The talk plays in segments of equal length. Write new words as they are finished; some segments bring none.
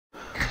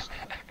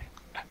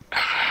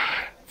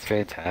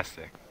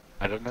fantastic.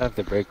 I don't know if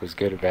the break was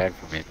good or bad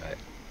for me, but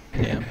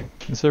Yeah,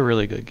 it's a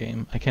really good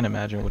game. I can't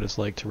imagine what it's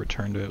like to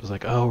return to it. It was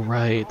like, oh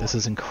right, this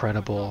is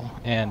incredible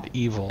and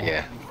evil.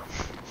 yeah,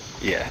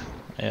 yeah.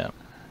 Yeah.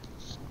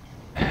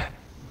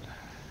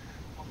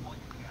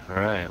 All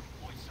right.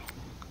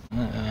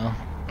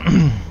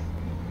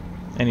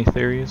 Any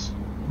theories?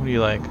 What do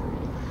you like?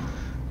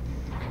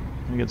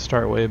 We could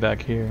start way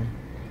back here.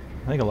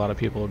 I think a lot of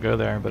people will go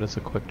there, but it's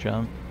a quick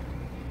jump.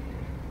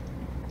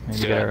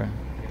 Maybe Yeah. there.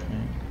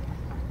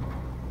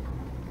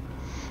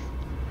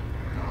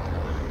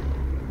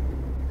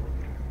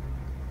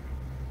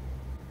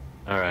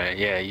 All right.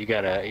 Yeah,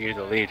 you're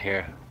the lead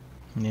here.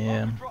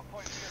 Yeah.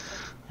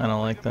 I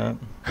don't like that.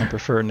 I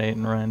prefer Nate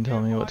and Ryan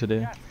telling me what to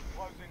do.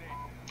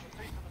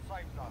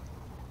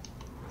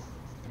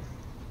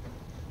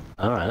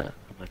 All right, I'm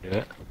gonna do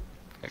it.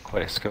 Got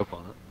quite a scope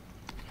on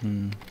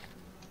it.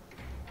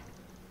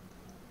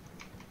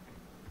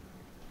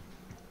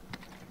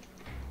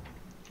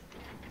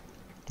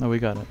 Oh, we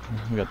got it.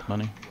 We got the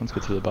money. Let's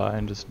get through the buy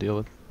and just deal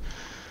with.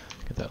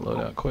 Get that load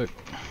out quick.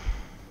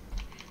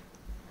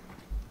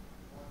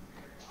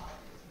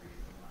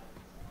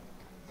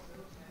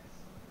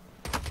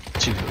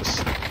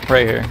 Jesus.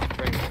 Right here.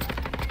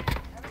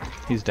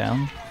 He's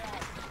down.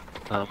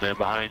 Oh man,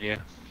 behind you.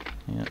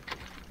 Yeah.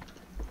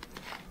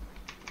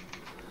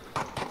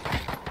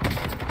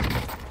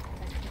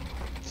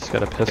 He's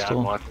got a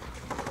pistol. Down one.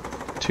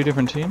 2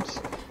 different teams?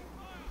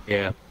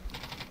 Yeah.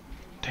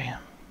 Damn.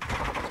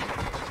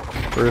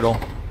 Brutal.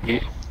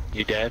 You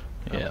dead?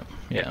 Yeah.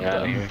 Yeah, I'm out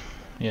of done. here.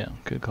 Yeah,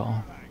 good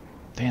call.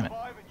 Damn it.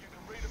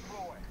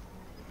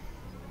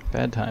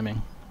 Bad timing.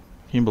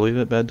 Can you believe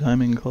it? Bad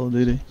timing in Call of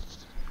Duty.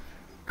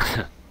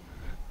 I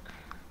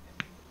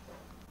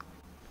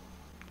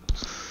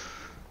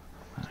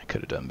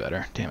could have done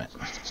better. Damn it.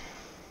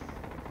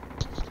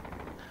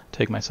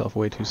 Take myself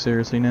way too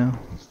seriously now.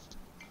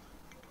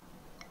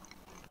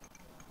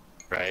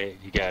 Right?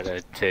 You got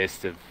a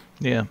taste of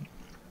Yeah.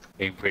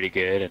 being pretty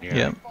good, and you're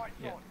Yep. like,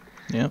 yeah.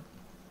 Yep.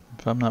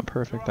 If I'm not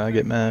perfect, I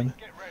get mad.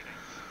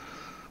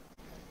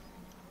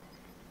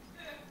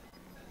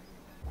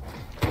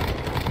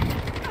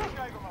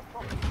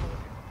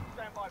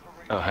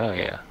 Oh hell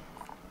yeah.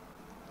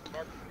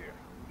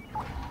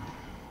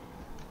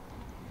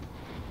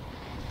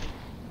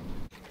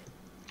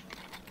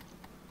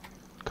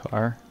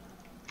 Car.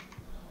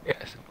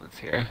 Yeah, someone's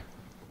here.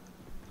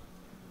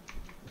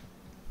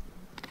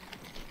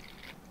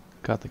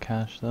 Got the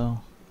cash though.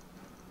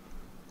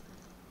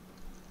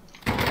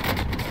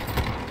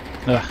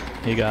 Ugh,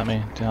 he got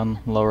me. Down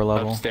lower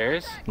level.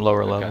 Upstairs?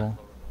 Lower Okay. level.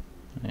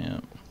 Yeah,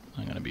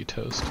 I'm gonna be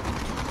toast.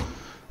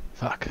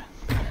 Fuck.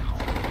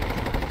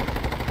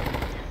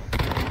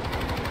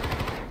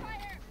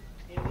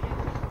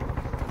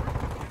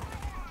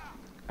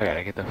 I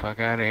gotta get the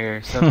fuck out of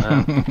here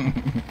somehow.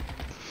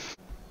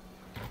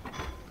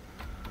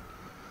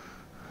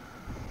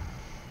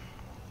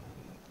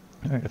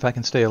 Alright, if I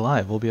can stay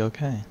alive, we'll be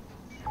okay.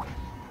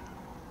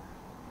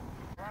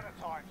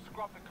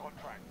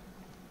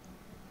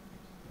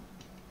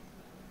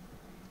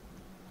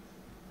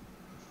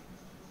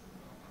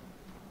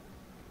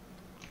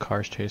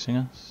 Cars chasing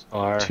us.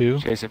 Or 2.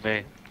 chasing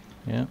me.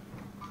 Yeah.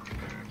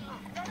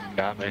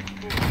 Got me.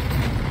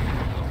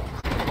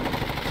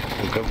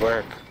 Well, good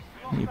work.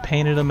 You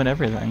painted them and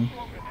everything.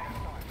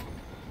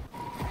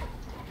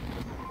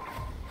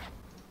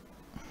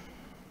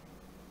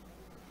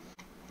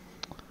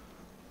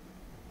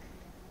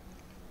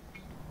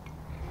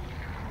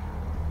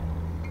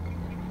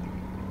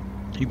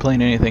 You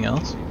playing anything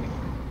else?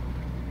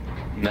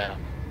 No.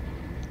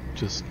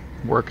 Just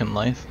working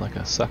life like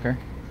a sucker?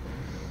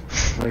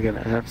 Like an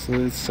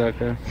absolute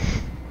sucker.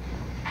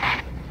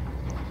 I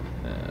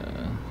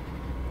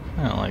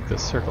don't like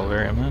this circle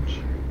very much.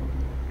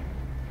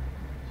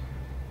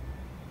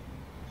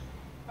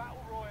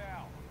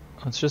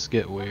 Let's just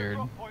get weird.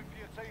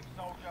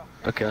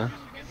 Okay.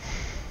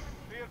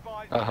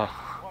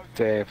 Oh,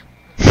 Dave.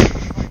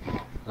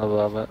 I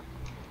love it.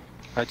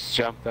 I just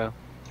jumped though.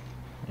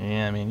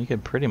 Yeah, I mean, you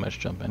could pretty much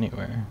jump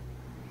anywhere.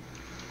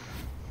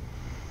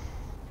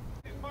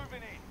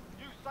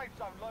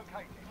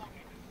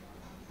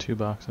 Two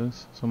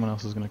boxes. Someone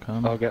else is gonna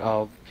come.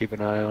 I'll keep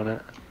an eye on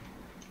it.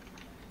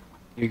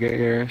 You get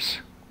yours.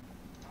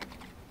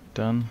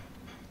 Done.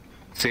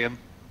 See him?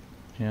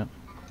 Yep.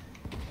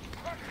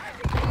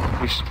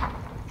 He's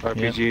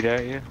RPG'd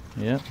at you?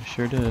 Yep,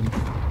 sure did.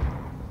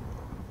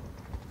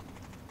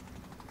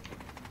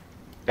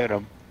 Hit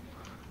him.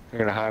 They're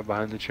gonna hide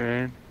behind the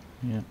train.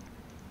 Yep.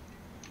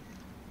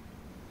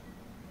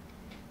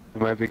 They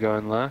might be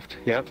going left.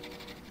 Yep.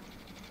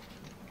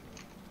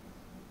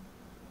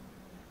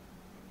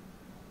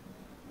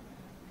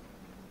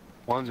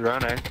 One's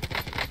running.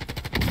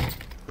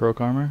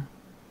 Broke armor?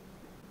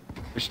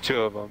 There's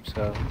 2 of them,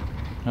 so.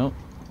 Nope.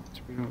 Let's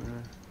bring them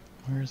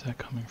in. Where is that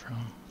coming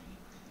from?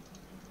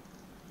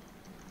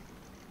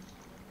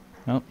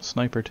 Nope,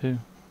 sniper too.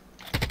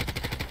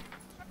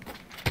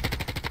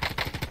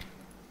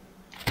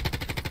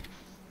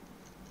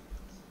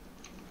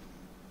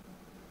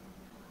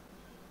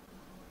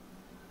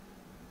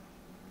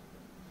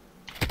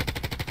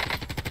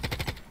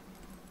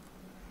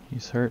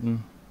 He's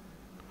hurting.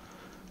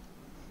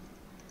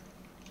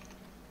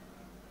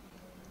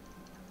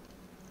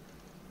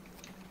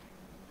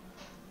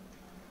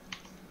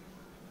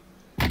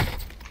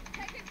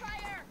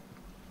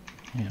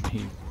 Damn,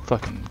 he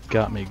fucking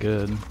got me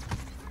good.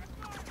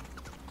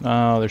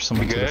 Oh, there's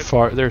someone to the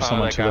far. There's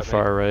someone to the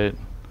far right.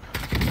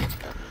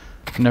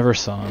 Never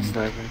saw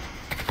him.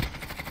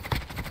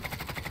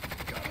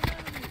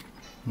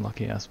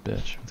 Lucky ass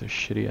bitch with her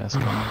shitty ass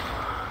gun.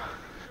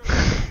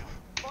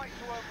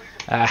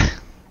 Ah.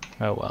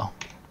 Oh well.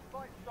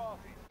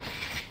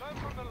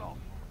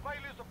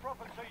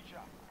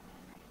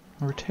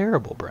 We're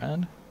terrible,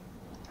 Brad.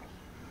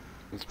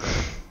 That's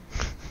bad.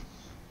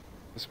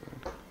 That's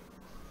bad.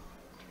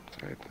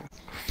 That's right.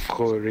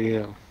 For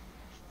real.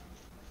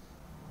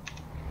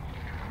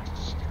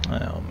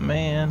 Oh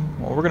man.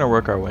 Well, we're gonna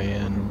work our way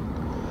in.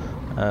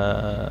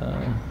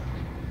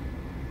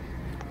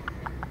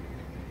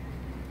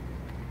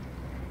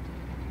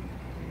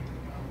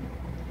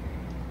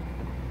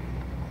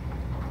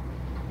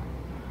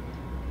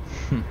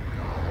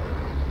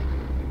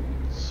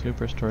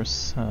 Superstore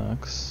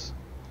sucks.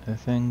 I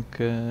think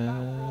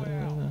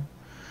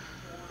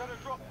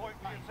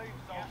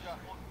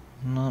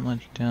not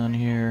much down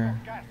here.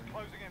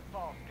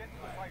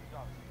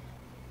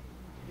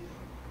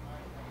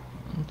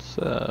 Let's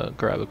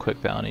grab a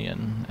quick bounty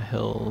in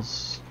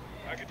hills.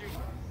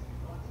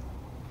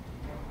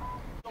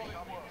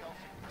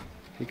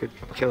 He could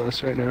kill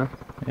us right now.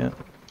 Yep.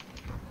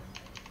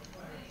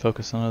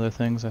 Focus on other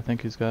things. I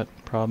think he's got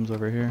problems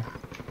over here.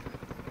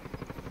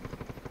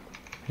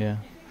 Yeah.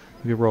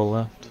 We could roll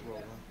left.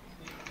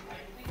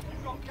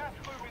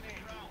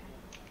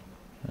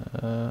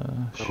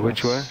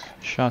 Which way?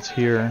 Shots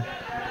here.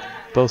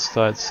 Both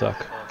sides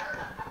suck.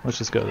 Let's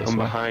just go this way. I'm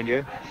behind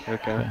you.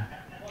 Okay.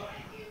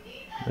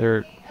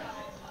 They're...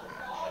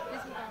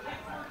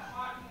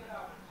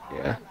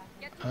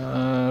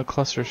 Yeah.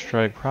 Cluster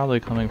strike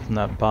probably coming from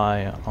that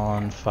buy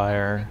on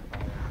fire.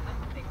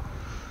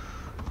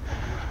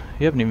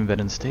 You haven't even been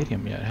in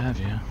stadium yet, have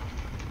you?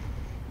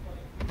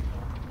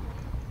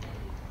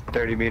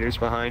 30 meters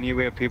behind you.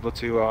 We have people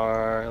to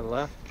our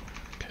left.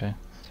 Okay.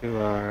 To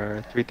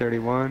our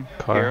 331.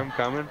 Car. Hear him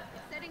coming.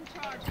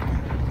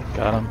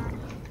 Got him.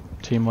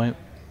 Team wipe.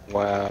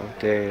 Wow,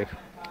 Dave.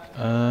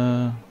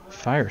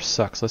 Fire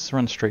sucks. Let's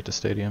run straight to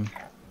stadium.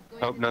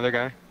 Oh, another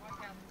guy.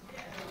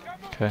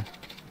 Okay.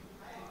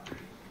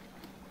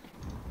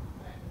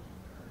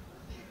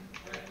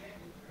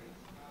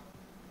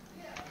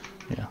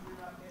 Yeah.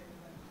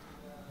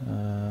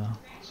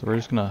 So we're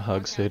just gonna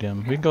hug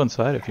stadium. We can go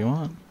inside if you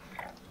want.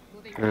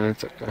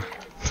 It's okay.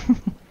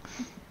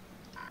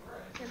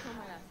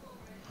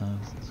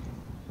 It's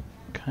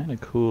kind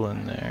of cool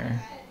in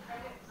there.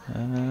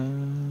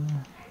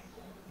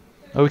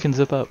 Oh, we can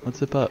zip up. Let's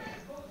zip up.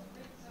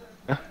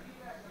 Yeah.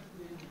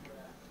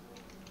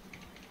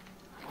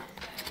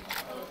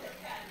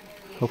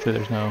 Hopefully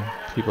there's no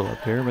people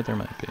up here, but there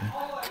might be.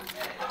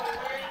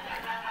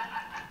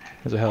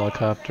 There's a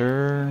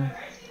helicopter.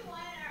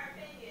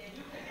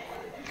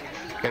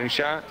 Getting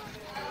shot?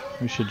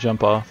 We should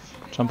jump off.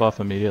 Jump off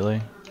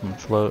immediately and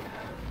float.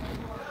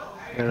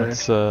 Yeah,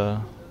 Let's,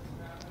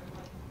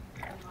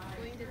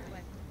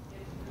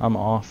 I'm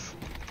off.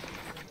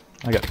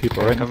 I got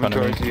people right in front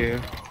of me.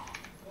 You.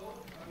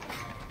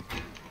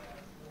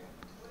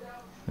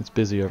 It's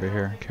busy over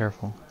here.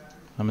 Careful.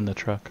 I'm in the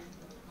truck.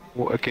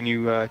 Well, can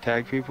you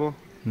tag people?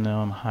 No,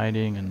 I'm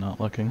hiding and not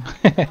looking.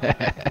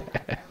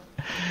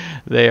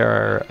 They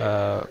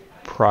are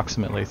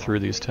approximately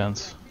through these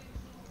tents.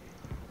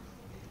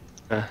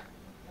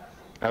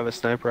 I have a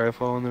sniper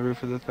rifle on the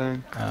roof of the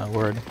thing.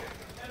 Word.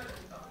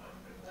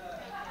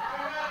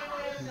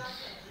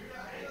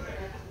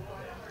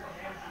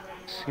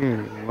 See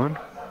anyone?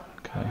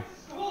 Okay.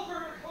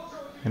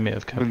 They may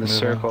have kept in the moving.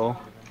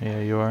 circle. Yeah,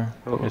 you are.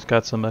 Oh. You just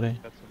got somebody.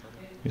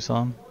 You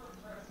saw him?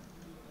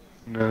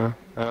 No.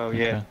 Oh, Okay.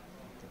 yeah.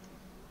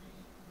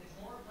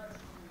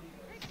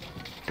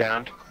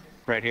 Downed.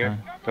 Right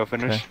here. Go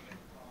finish. Okay.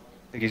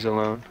 I think he's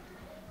alone.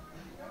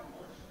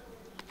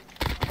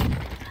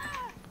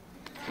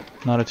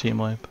 Not a team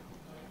wipe.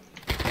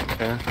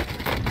 Yeah.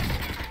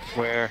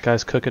 Where?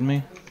 Guy's cooking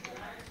me.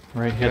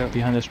 Right here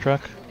behind this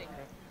truck.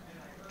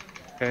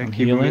 Okay, I'm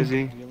keep healing. him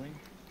busy.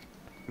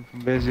 Keep him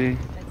busy.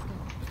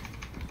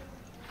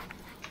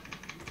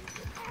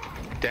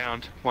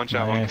 Downed. One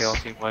shot, one Nice. kill.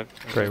 Team wipe.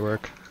 Great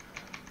work.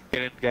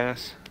 Get in,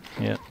 gas.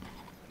 Yep. I got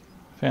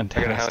a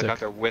Fantastic.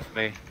 helicopter with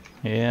me.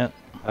 Yeah.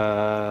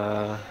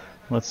 I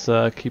Let's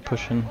keep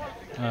pushing.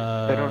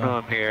 don't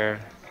know I'm here.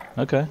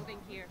 Okay.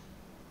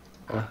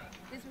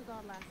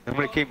 I'm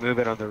gonna keep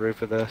moving on the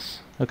roof of this.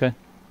 Okay.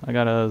 I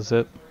got a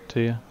zip to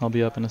you. I'll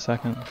be up in a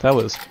second. That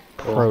was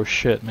pro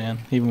shit, man.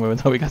 Even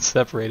though we got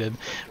separated.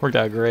 Worked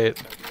out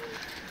great.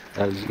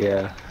 That was,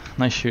 yeah.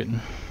 Nice shooting.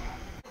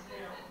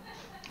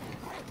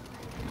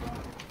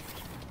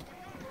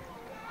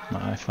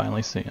 I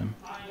finally see him.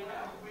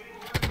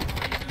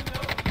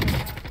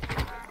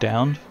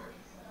 Downed?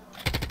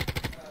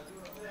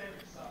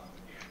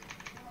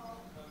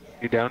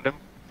 You downed him?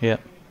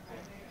 Yep.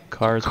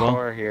 Car as well.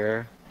 Car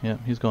here. Yeah,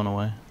 he's going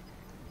away.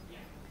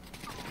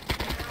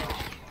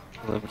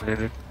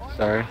 Eliminated.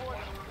 Sorry.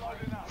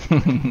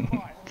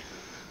 Yeah.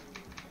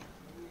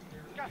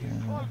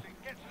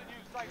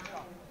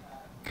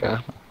 Okay.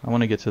 I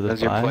want to get to this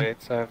Those your buy.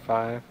 plates. I have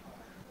 5.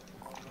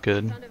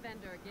 Good.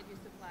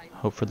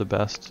 Hope for the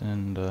best,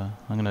 and I'm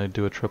gonna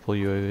do a triple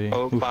UAV.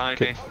 Oh, Oof,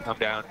 behind me. I'm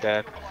down,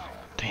 dead.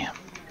 Damn.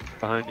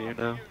 Behind you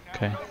now.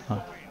 Okay,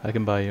 I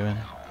can buy you in.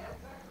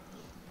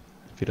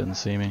 If he doesn't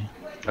see me.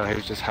 No, he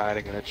was just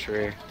hiding in a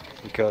tree.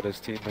 He killed his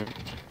teammate.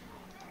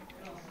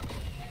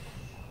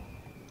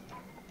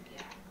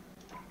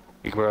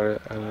 He brought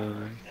it.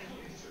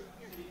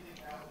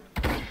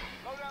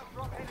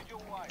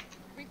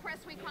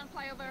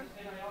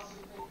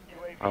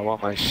 I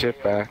want my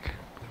ship back.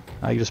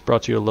 I just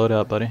brought you a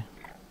loadout, buddy.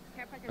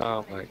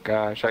 Oh my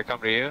gosh. Should I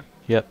come to you?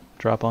 Yep,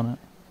 drop on it.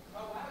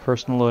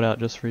 Personal loadout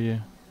just for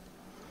you.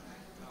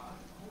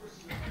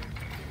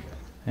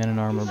 And an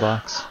armor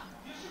box.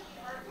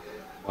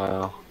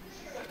 Wow.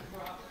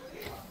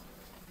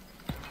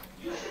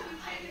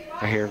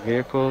 I hear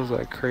vehicles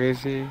like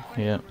crazy.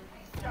 Yep.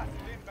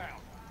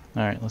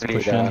 Alright, let's I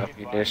push need in.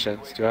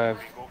 munitions. Do I have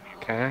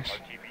cash?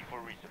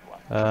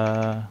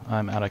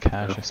 I'm out of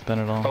cash. I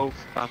spent it all. Oh,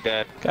 I'm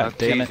dead. God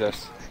damn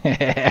Jesus.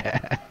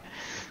 it.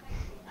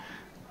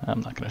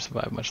 I'm not gonna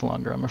survive much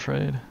longer, I'm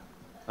afraid.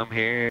 I'm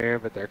here,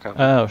 but they're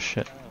coming. Oh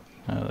shit.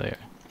 Oh, they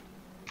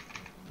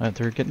are.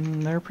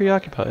 They're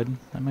preoccupied.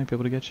 I might be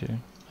able to get you.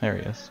 There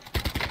he is.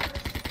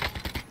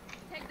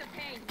 Take the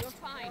pain, you're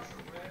fine.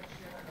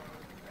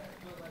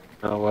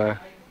 No way.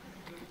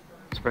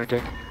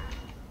 Sprinting.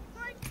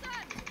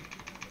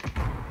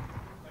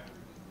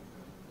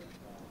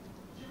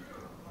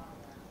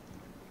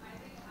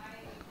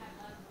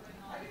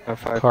 Got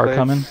 5 Car plates,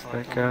 coming.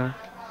 Like,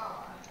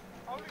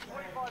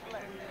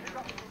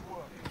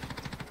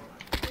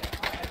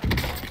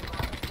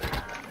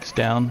 He's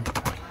down.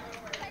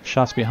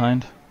 Shots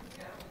behind.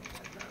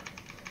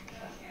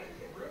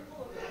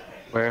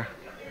 where?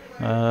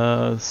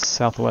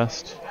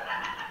 Southwest.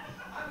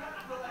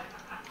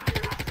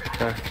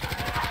 Okay.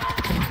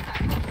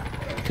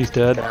 He's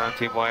dead. Down,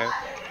 team white.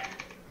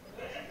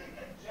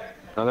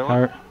 Another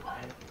one?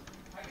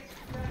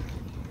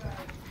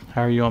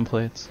 How are you on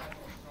plates?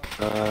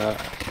 I'm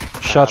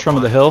Shots from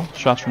on. the hill.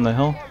 Shots from the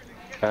hill.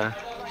 Okay.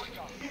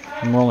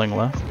 I'm rolling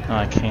left. No,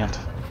 I can't.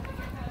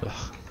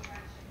 Ugh.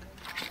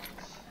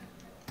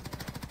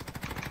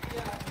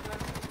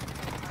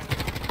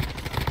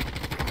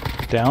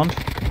 Downed.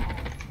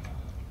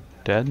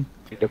 Dead.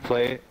 Need a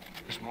plate.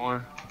 There's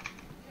more.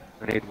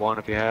 I need 1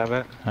 if you have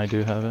it. I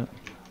do have it.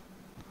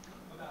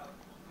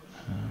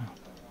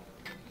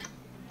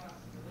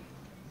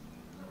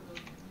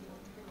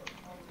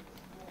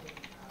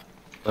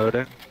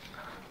 Loading.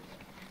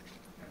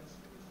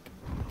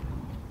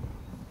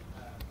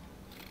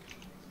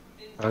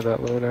 Oh, that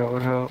loadout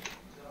would help.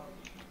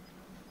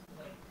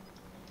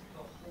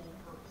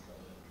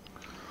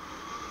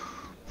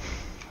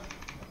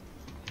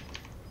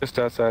 Just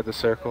outside the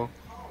circle.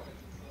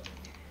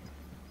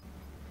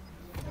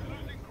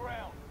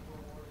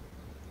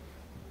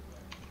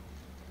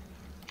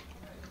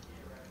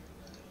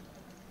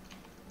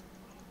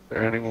 Is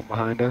there anyone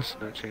behind us?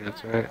 No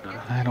chance, right? No.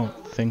 I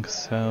don't think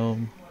so.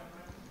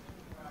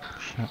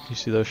 You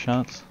see those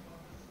shots?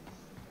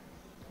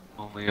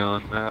 Only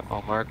on map.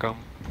 I'll mark them.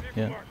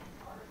 Yeah.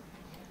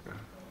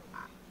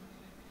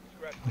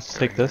 Let's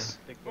take this.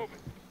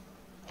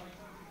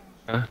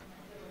 Huh?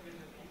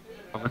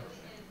 Coming.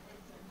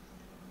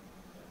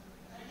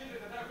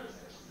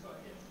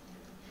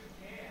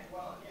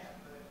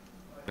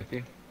 With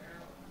you.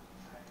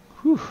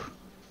 Whew.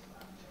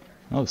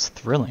 That was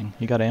thrilling.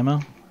 You got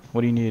ammo?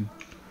 What do you need?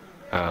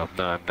 No,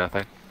 I have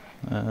nothing.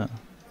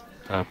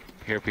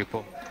 Here,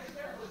 people.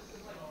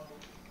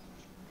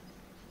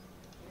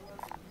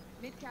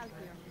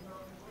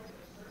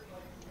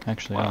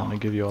 Actually, I want to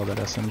give you all that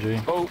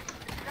SMG. Oh,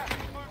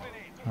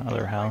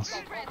 Other house.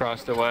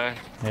 crossed the way.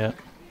 Yeah.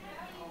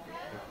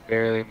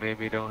 Barely,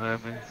 maybe don't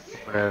have me.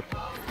 I'm gonna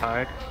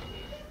hide.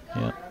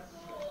 Yeah.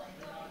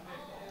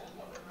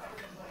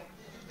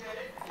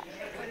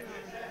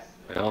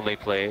 My only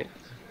plate.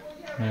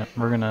 Yeah.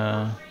 We're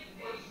gonna.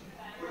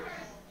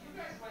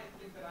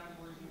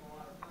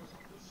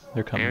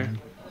 They're coming.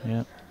 Here?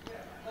 Yeah.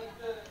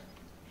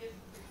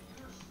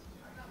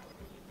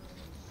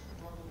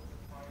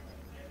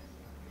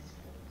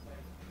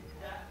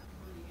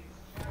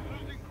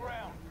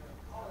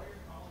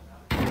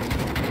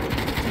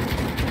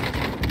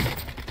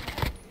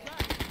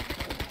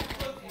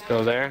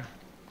 Still there?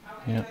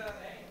 Yeah.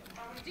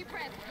 Deep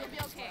breath, you'll be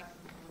okay.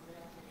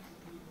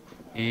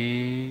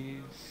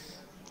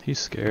 He's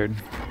scared.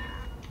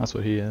 That's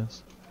what he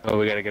is. Oh,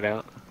 we gotta get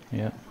out.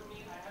 Yeah.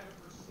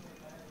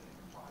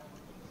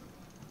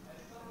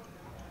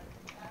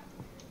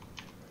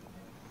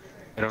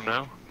 They don't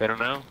know? They don't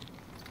know?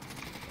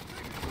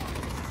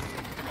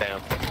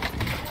 Damn.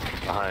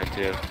 Behind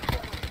you.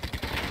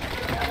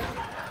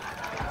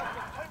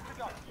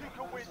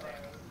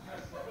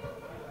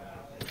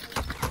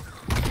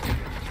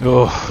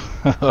 Oh.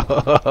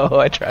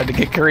 I tried to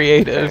get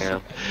creative.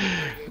 Damn.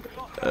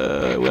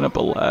 I went up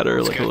a ladder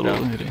That's like a good,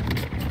 little though. idiot.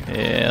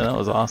 Yeah, that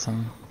was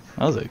awesome.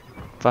 That was a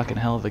fucking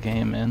hell of a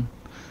game, man.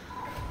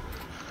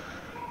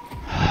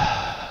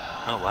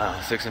 Oh wow,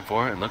 6 and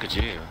 4, and look at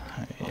you.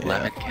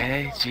 Yeah.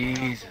 11K,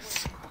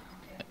 Jesus.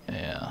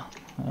 Yeah,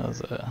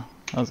 that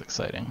was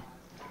exciting.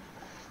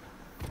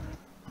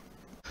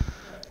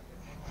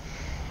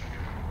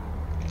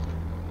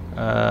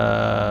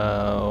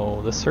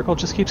 Oh, the circle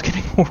just keeps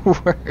getting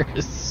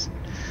worse.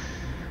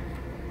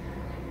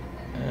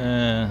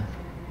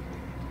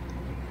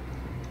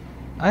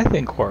 I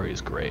think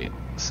Quarry's great,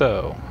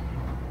 so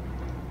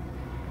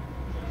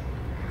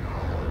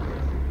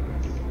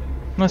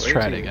let's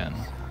try it again.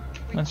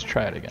 Let's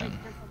try it again.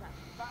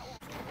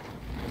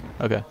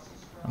 Okay,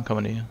 I'm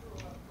coming to you.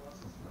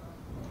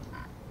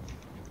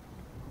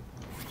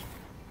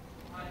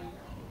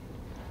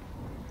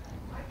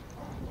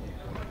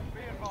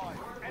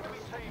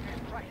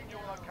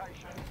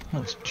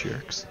 Those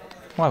jerks.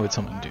 Why would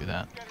someone do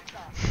that?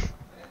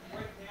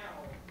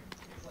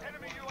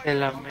 They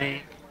love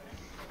me.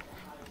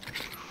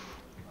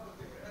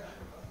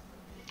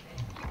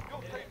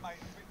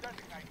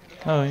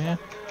 Oh yeah?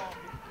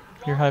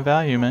 You're high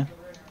value, man.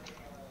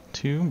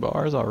 2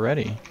 bars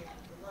already.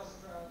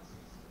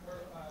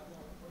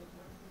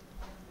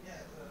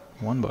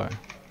 1 bar.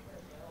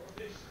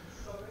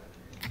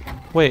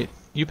 Wait,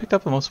 you picked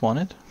up the most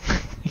wanted?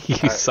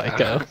 You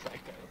psycho.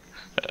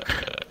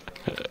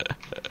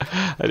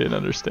 I didn't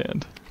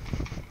understand.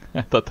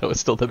 I thought that was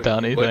still the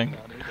bounty thing.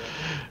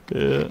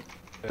 Yeah.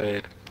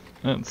 Good.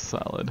 That's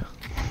solid.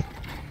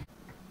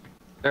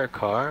 Their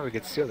car? We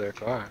could steal their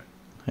car.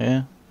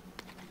 Yeah.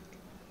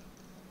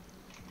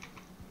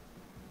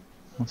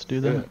 Let's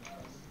do that. Good.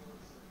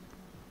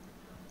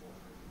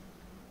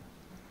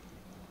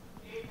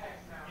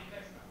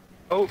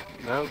 Oh,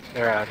 no,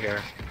 they're out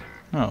here.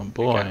 Oh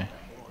boy. Okay.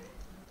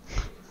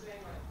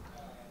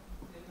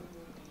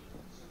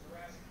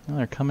 Well,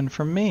 they're coming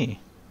from me.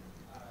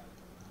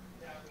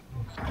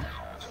 Me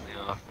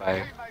off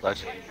by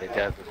bludgeoning the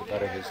death with the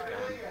butt of his gun.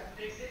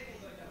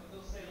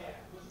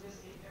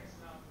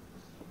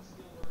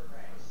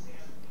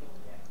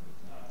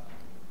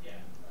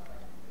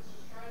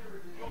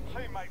 Your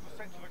teammate was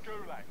sent to the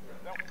gulag.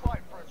 They'll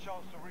fight for a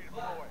chance to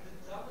redeploy.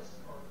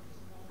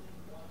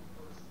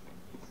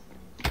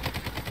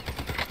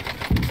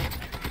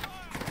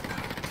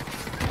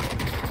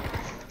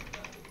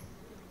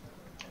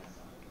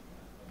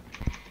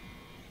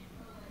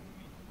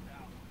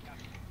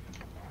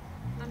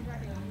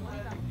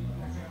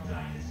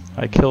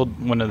 I killed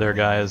one of their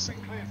guys,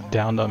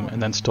 downed them, and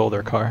then stole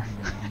their car.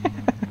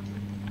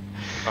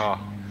 Oh,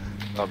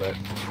 love it.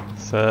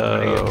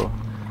 So,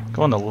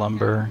 go on to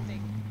lumber.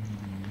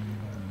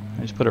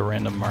 I just put a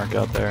random mark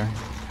out there.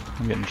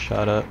 I'm getting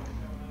shot up.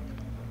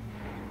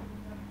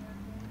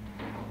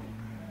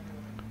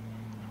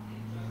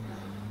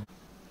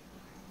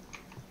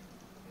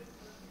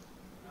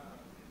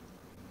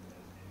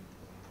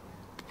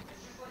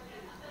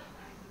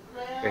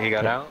 Okay, he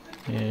got out.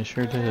 Yeah,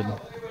 sure did.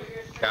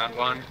 Downed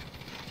one.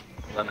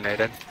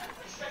 Eliminated.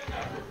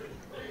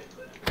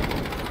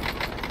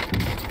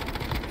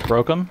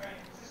 Broke him.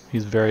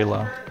 He's very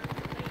low.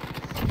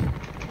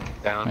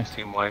 Down. Nice.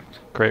 Team wiped.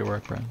 Great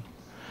work, Brad.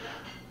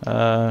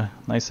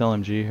 Nice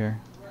LMG here.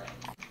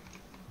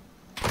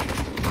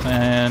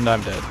 And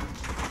I'm dead.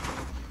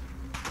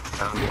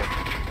 Found it.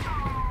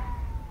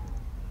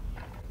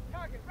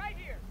 Target right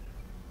here.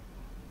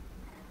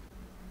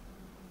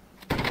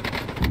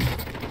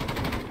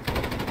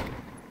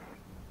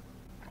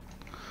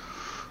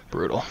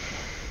 Brutal.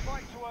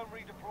 Fight to earn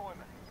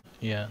redeployment.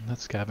 Yeah, that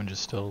scavenge is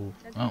still...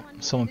 Oh,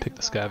 someone picked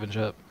the scavenge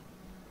up.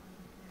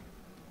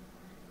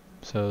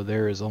 So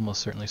there is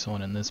almost certainly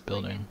someone in this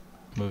building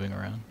moving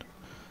around.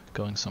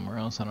 Going somewhere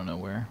else, I don't know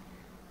where.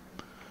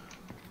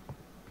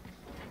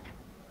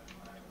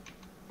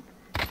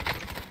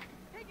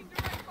 Taking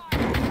direct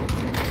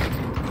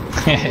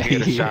fire. He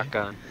had a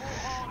shotgun.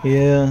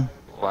 Yeah,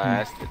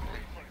 Blasted.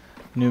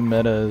 new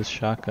meta is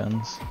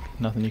shotguns.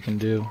 Nothing you can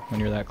do when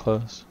you're that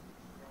close.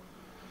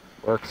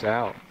 Works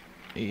out.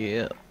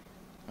 Yeah.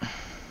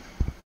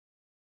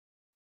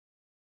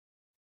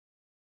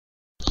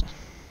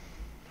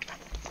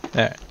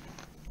 Alright.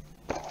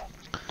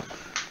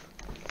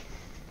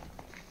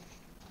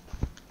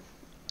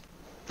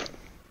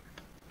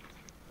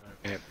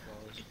 Okay.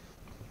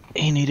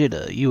 He needed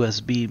a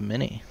USB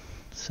mini,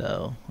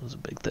 so it was a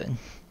big thing.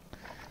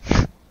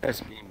 That's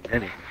being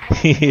many.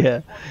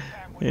 Yeah.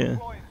 Yeah.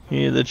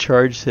 He had to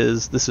charge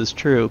his, this is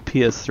true,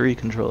 PS3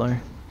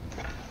 controller.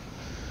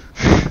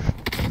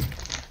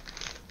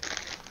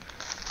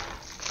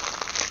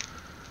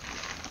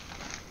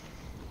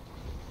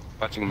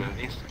 Watching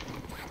movies.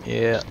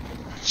 Yeah.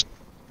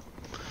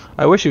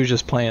 I wish he was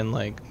just playing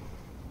like,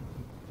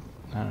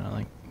 I don't know,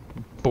 like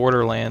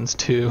Borderlands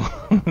 2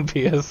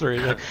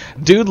 PS3. Like,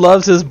 dude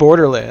loves his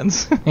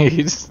Borderlands.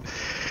 He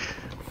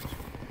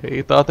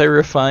thought they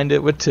refined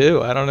it with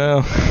 2. I don't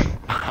know.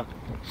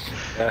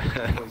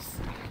 That was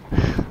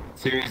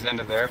series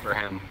ended there for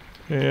him.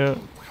 Yeah.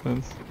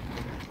 That's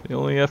the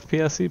only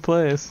FPS he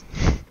plays.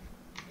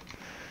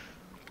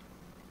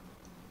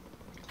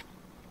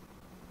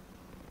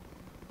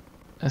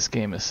 This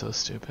game is so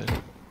stupid.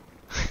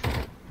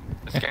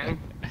 This game?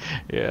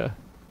 Yeah.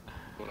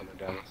 One of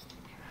the dumbest.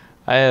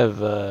 I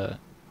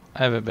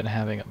haven't been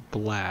having a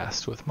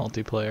blast with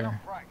multiplayer.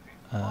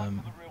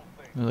 I'm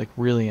like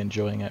really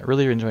enjoying it.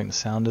 Really enjoying the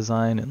sound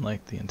design and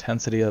like the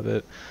intensity of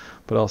it,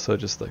 but also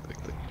just like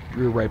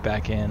you're right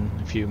back in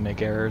if you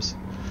make errors.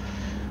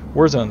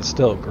 Warzone is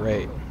still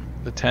great.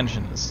 The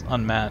tension is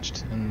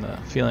unmatched and the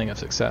feeling of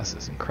success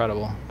is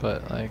incredible.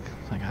 But like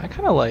I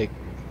kind of like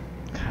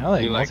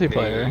You like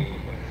multiplayer.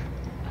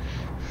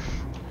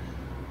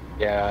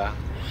 Yeah,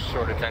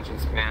 short attention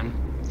span.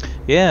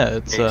 Yeah,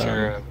 it's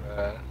Nature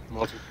of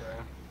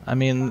multiplayer. I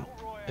mean,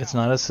 it's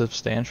not as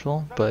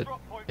substantial, but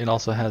it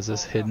also has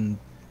this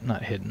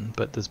not hidden,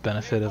 but this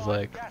benefit of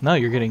like, no,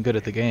 you're getting good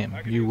at the game.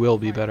 You will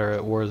be better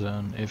at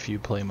Warzone if you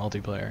play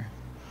multiplayer.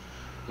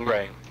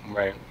 Right.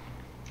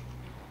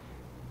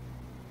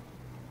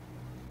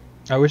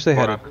 I wish they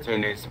More had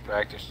opportunities to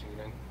practice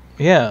shooting.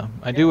 Yeah,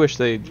 I do wish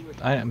I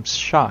am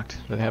shocked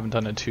that they haven't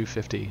done a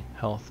 250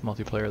 health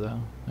multiplayer though.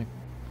 Like,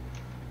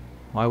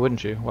 why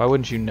wouldn't you? Why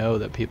wouldn't you know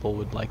that people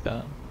would like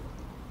that?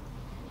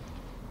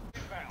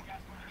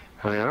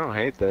 I mean, I don't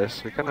hate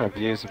this. We kind of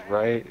views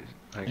right.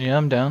 Like, Yeah,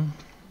 I'm down.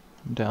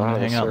 I'm down to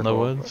hang out in the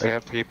woods. We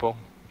have people.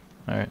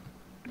 Alright.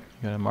 You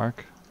got a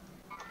mark?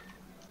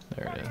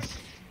 There it is.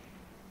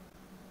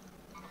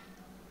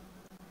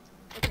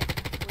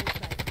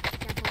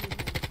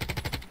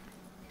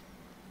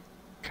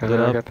 Kind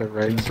of got the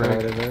right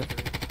side of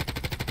it.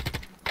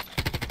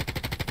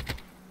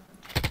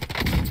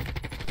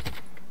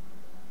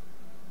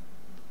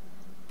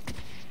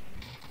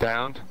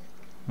 Downed.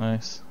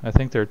 Nice. I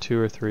think there are 2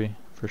 or 3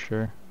 for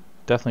sure.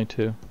 Definitely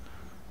 2.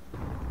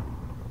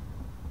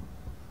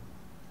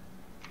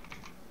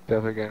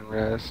 Definitely getting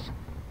rest.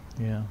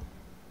 Yeah.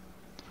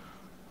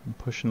 I'm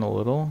pushing a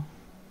little.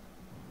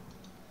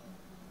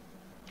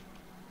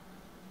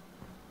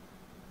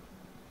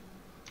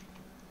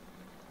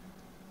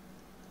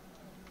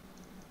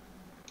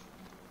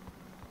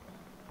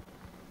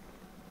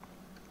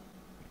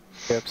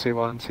 Yep, see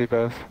one, see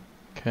both.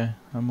 Okay,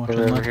 I'm watching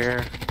They're over left.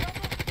 here.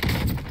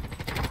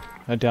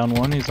 I down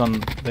one.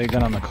 They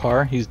got on the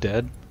car. He's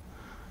dead.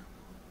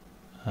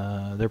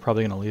 They're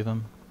probably gonna leave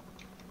him.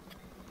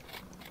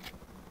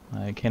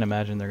 I can't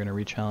imagine they're gonna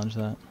re-challenge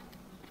that.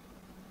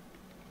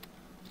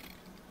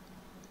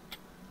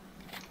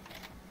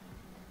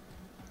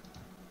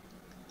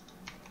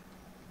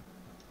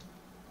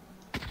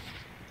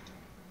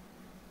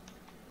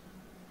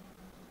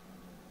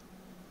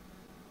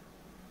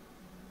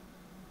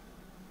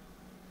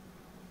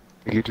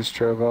 You just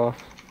drove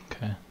off.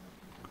 Okay.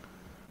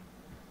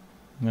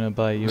 I'm gonna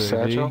buy UAV.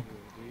 Satchel?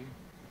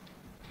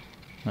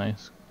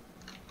 Nice.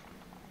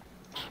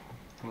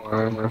 More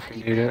armor if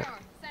you need it.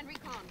 Send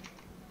recon.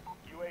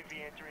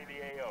 UAV entering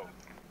the AO.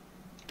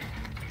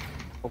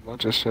 Whole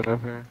bunch of shit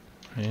up here.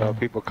 Yeah. Oh,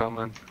 people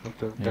coming up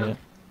the Yeah. down.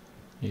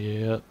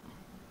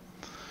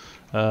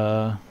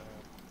 Yep.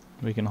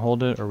 We can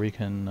hold it or we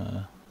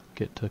can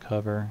get to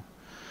cover.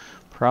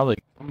 Probably.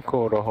 I'm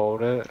cool to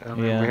hold it. I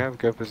mean, Yeah. we have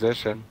good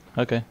position.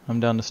 Okay, I'm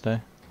down to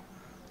stay.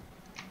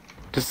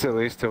 Just at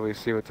least till we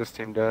see what this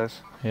team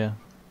does. Yeah.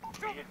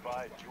 Be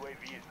advised,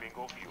 UAV is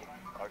bingo fuel.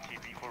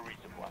 RTB for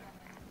resupply.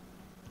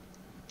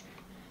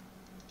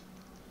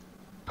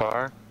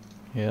 Car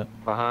Yep.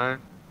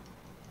 behind.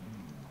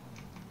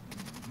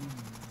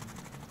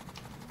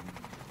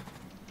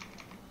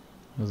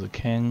 There's a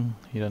king.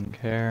 He doesn't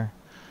care.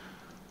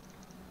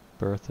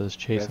 Bertha's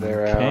chasing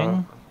they're the king.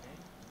 out.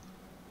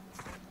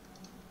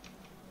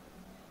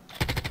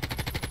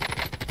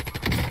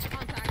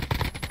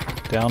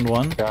 Contact. Downed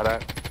one. Got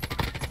it.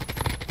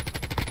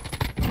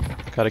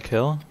 Got a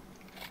kill.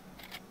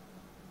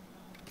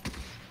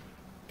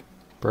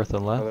 Bertha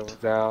Other left.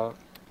 one's out.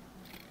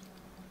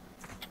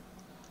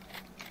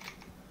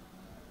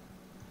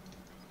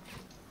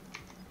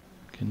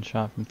 Getting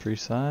shot from 3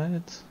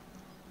 sides.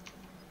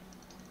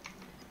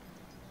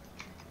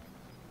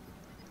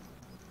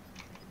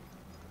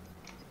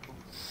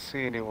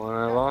 See anyone?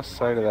 I lost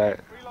sight of that.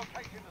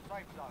 Relocating the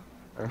safe zone.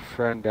 Our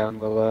friend down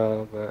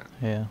below, but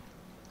Yeah.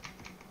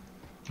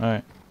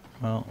 Alright.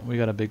 Well, we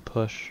got a big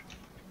push.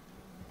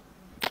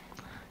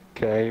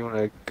 okay. You want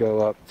to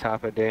go up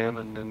top of dam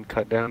and then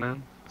cut down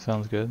in?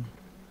 Sounds good.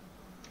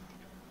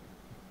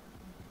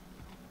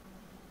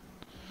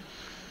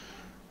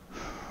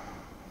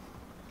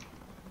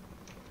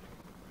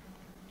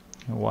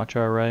 Watch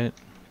our right.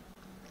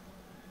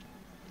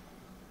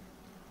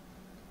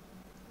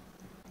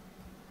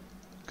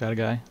 Got a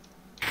guy.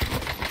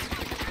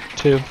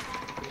 2.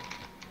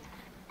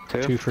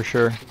 Two. 2 for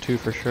sure. 2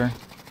 for sure.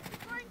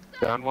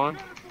 Down one.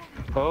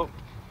 Oh.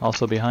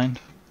 Also behind.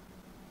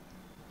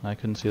 I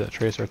couldn't see that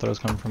tracer. I thought it was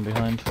coming from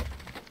behind.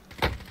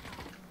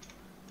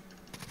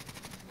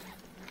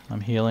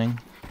 I'm healing.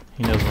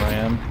 He knows where I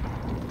am.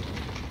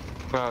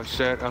 Oh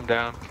shit! I'm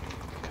down.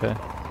 Okay.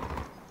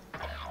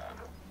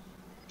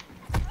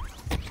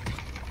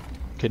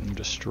 Getting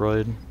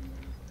destroyed.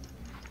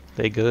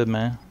 They good,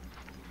 man.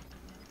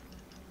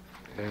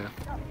 Yeah.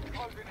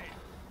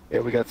 Yeah,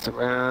 we got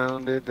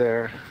surrounded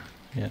there.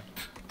 Yeah.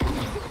 Get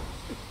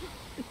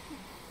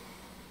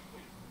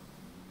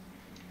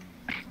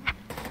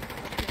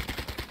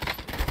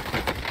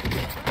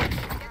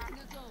to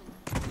the zone.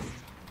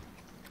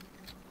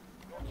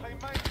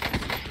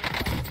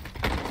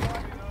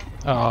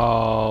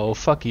 Oh,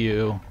 fuck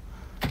you.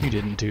 You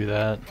didn't do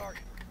that.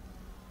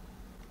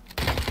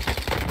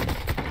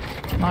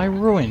 I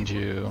ruined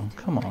you.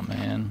 Come on,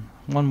 man.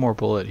 One more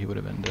bullet, he would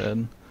have been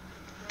dead.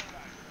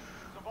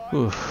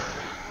 Oof.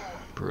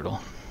 Brutal.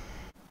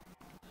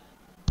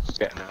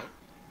 Getting out.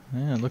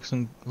 Yeah, it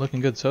looking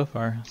good so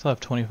far. Still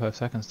have 25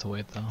 seconds to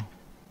wait, though. I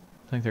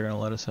think they're gonna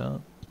let us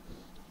out.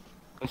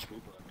 Bunch of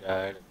people have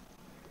died.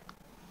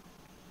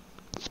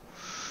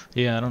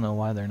 Yeah, I don't know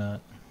why they're not.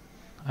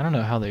 I don't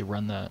know how they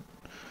run that.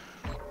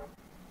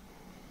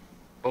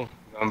 Oh,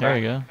 going There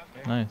back. you go.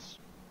 Nice.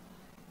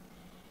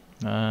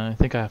 I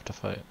think I have to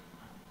fight.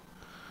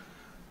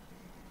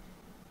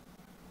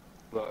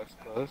 Well, it's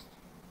closed.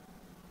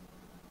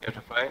 You have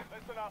to fight?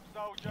 Listen up,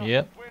 soldier.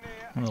 Yep. Win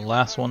here I'm the and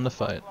last you'll one to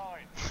return fight. the front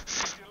line.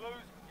 If you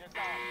lose, you're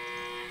done.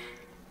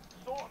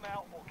 Sort 'em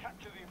out or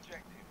capture the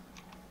objective.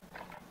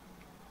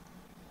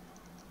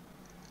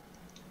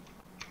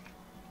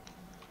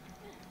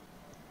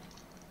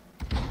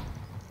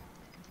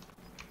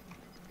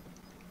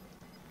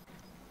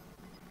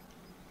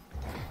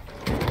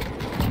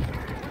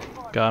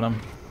 Got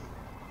him.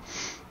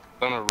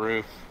 It's on a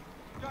roof.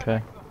 Okay.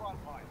 To the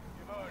front line.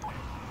 You've earned it.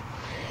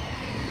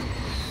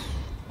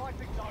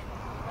 Fighting's over.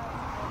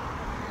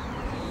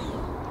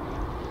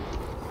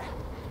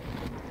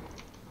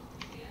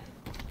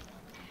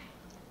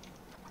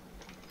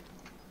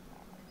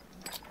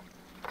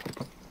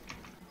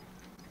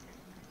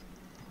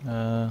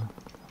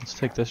 Let's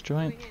take this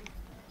joint. Moving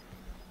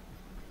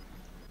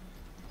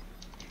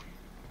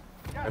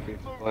in. Might be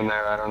people in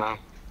there, I don't know.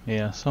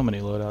 Yeah, so many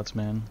loadouts,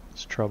 man.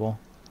 It's trouble.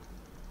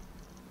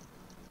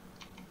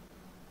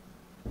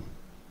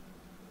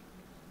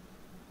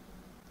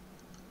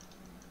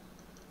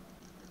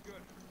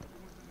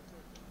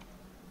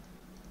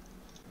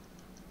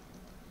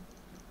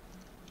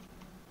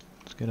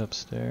 Let's get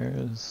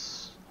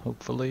upstairs,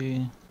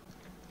 hopefully.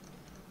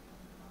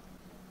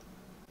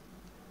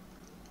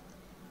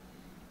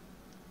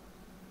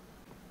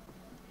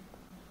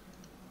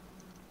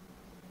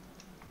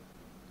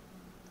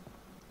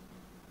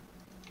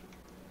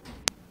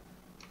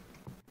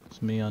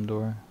 It's me on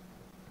door.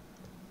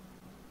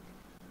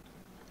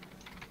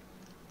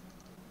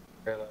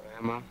 Fair low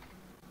ammo.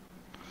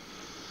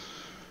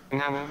 You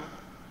have ammo?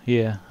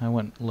 Yeah, I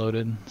went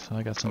loaded, so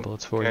I got some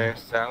bullets for Okay, you.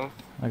 south.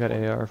 I got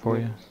AR for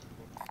you.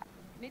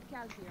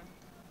 Mid-cal here.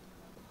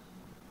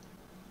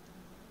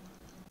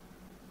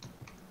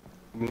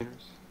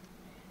 Meters.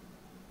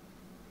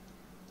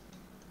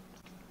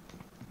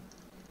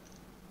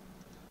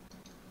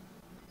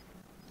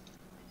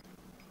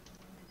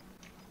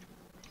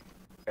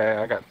 Okay,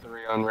 I got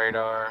 3 on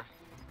radar.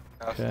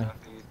 South, Okay.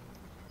 southeast.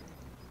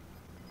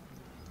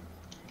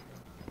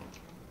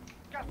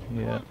 Gas is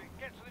Yeah. closing.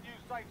 Get to the new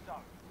safe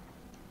zone.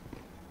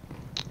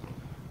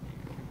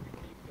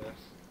 Keep this.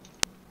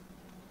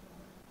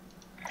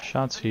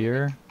 Shots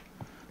here.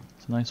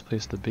 It's a nice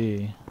place to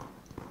be.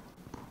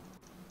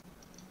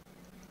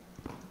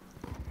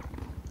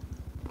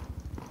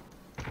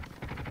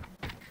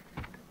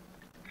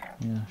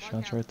 Yeah,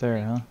 shots right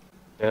there, huh?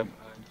 Yep.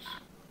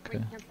 Okay.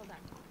 Wait, cancel that.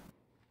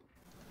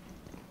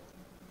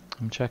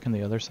 I'm checking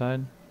the other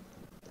side.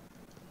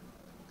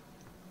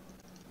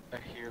 I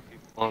hear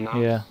people on us.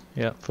 Yeah,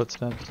 yeah,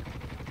 footsteps.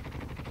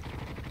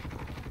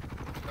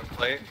 A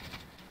plate.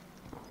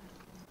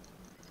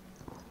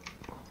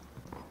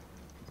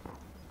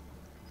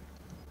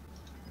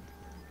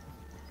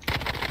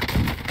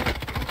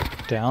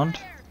 Downed.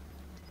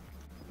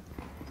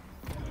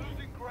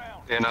 Losing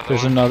ground. Yeah, another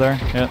There's one. another.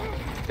 Yep.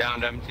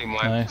 Downed him, team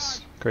wipe.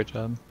 Nice. Great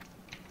job.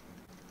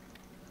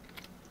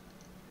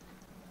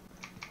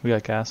 We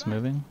got gas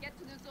moving. Get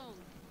to the zone.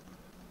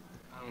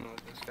 I don't know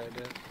what this guy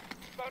did.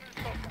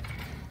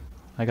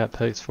 I got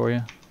plates for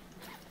you.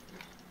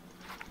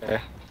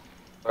 Okay.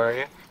 Where are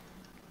you?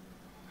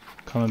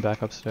 Coming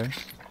back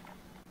upstairs.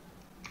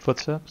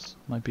 Footsteps?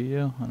 Might be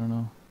you. I don't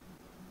know.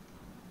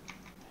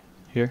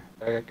 Here.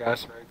 I got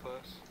gas very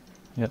close.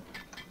 Yep.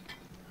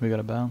 We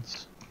gotta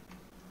bounce.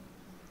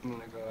 I'm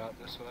gonna go out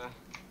this way.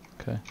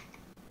 Okay.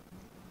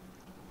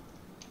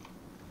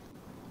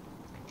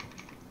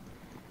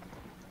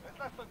 There's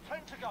less than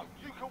 10 to go.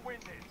 You can win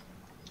this.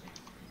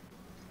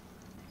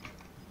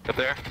 Up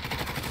there.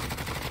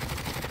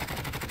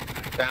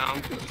 Down.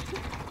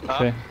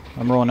 Up. Okay.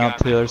 I'm rolling out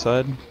to the other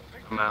side.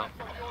 I'm out.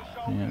 On your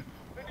shoulders.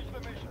 Yeah. Finish the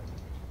mission.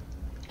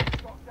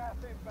 Got gas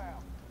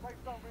inbound. Safe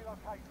zone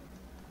relocated.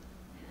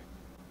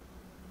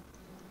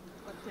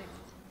 What's next?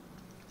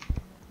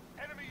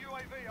 Enemy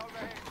UAV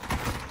overhead.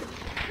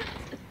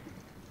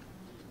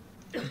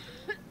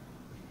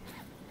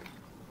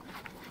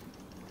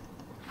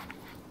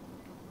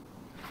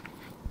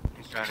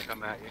 He's trying to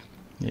come at you.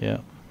 Yeah.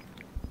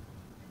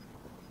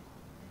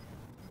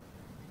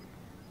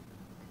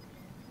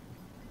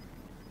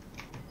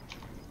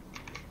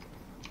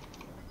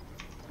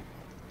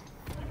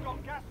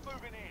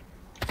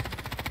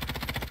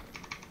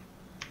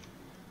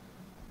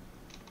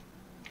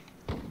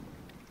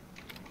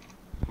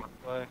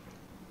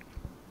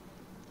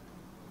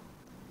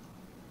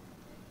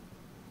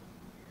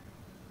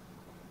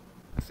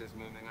 is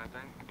moving, I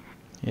think.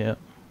 Yep.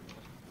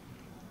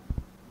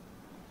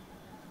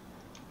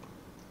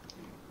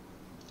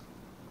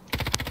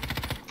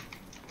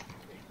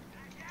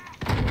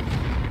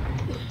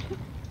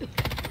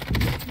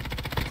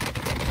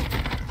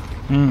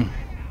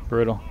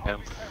 Brutal. Yeah.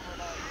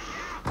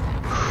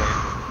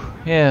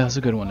 Yeah, it was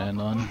a good one to end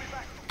on.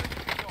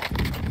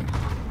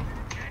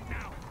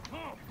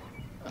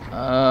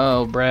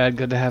 Oh, Brad,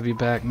 good to have you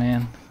back,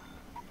 man.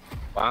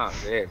 Wow,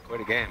 yeah,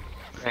 quite a game.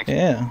 Thank you.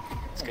 Yeah.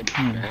 It's good to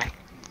be back.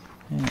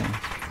 Yeah.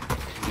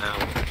 Now,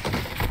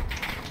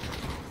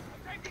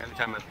 every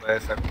time I play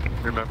this, I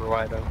remember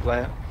why I don't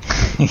play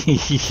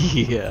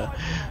it. Yeah,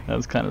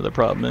 that's kind of the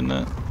problem,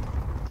 isn't it?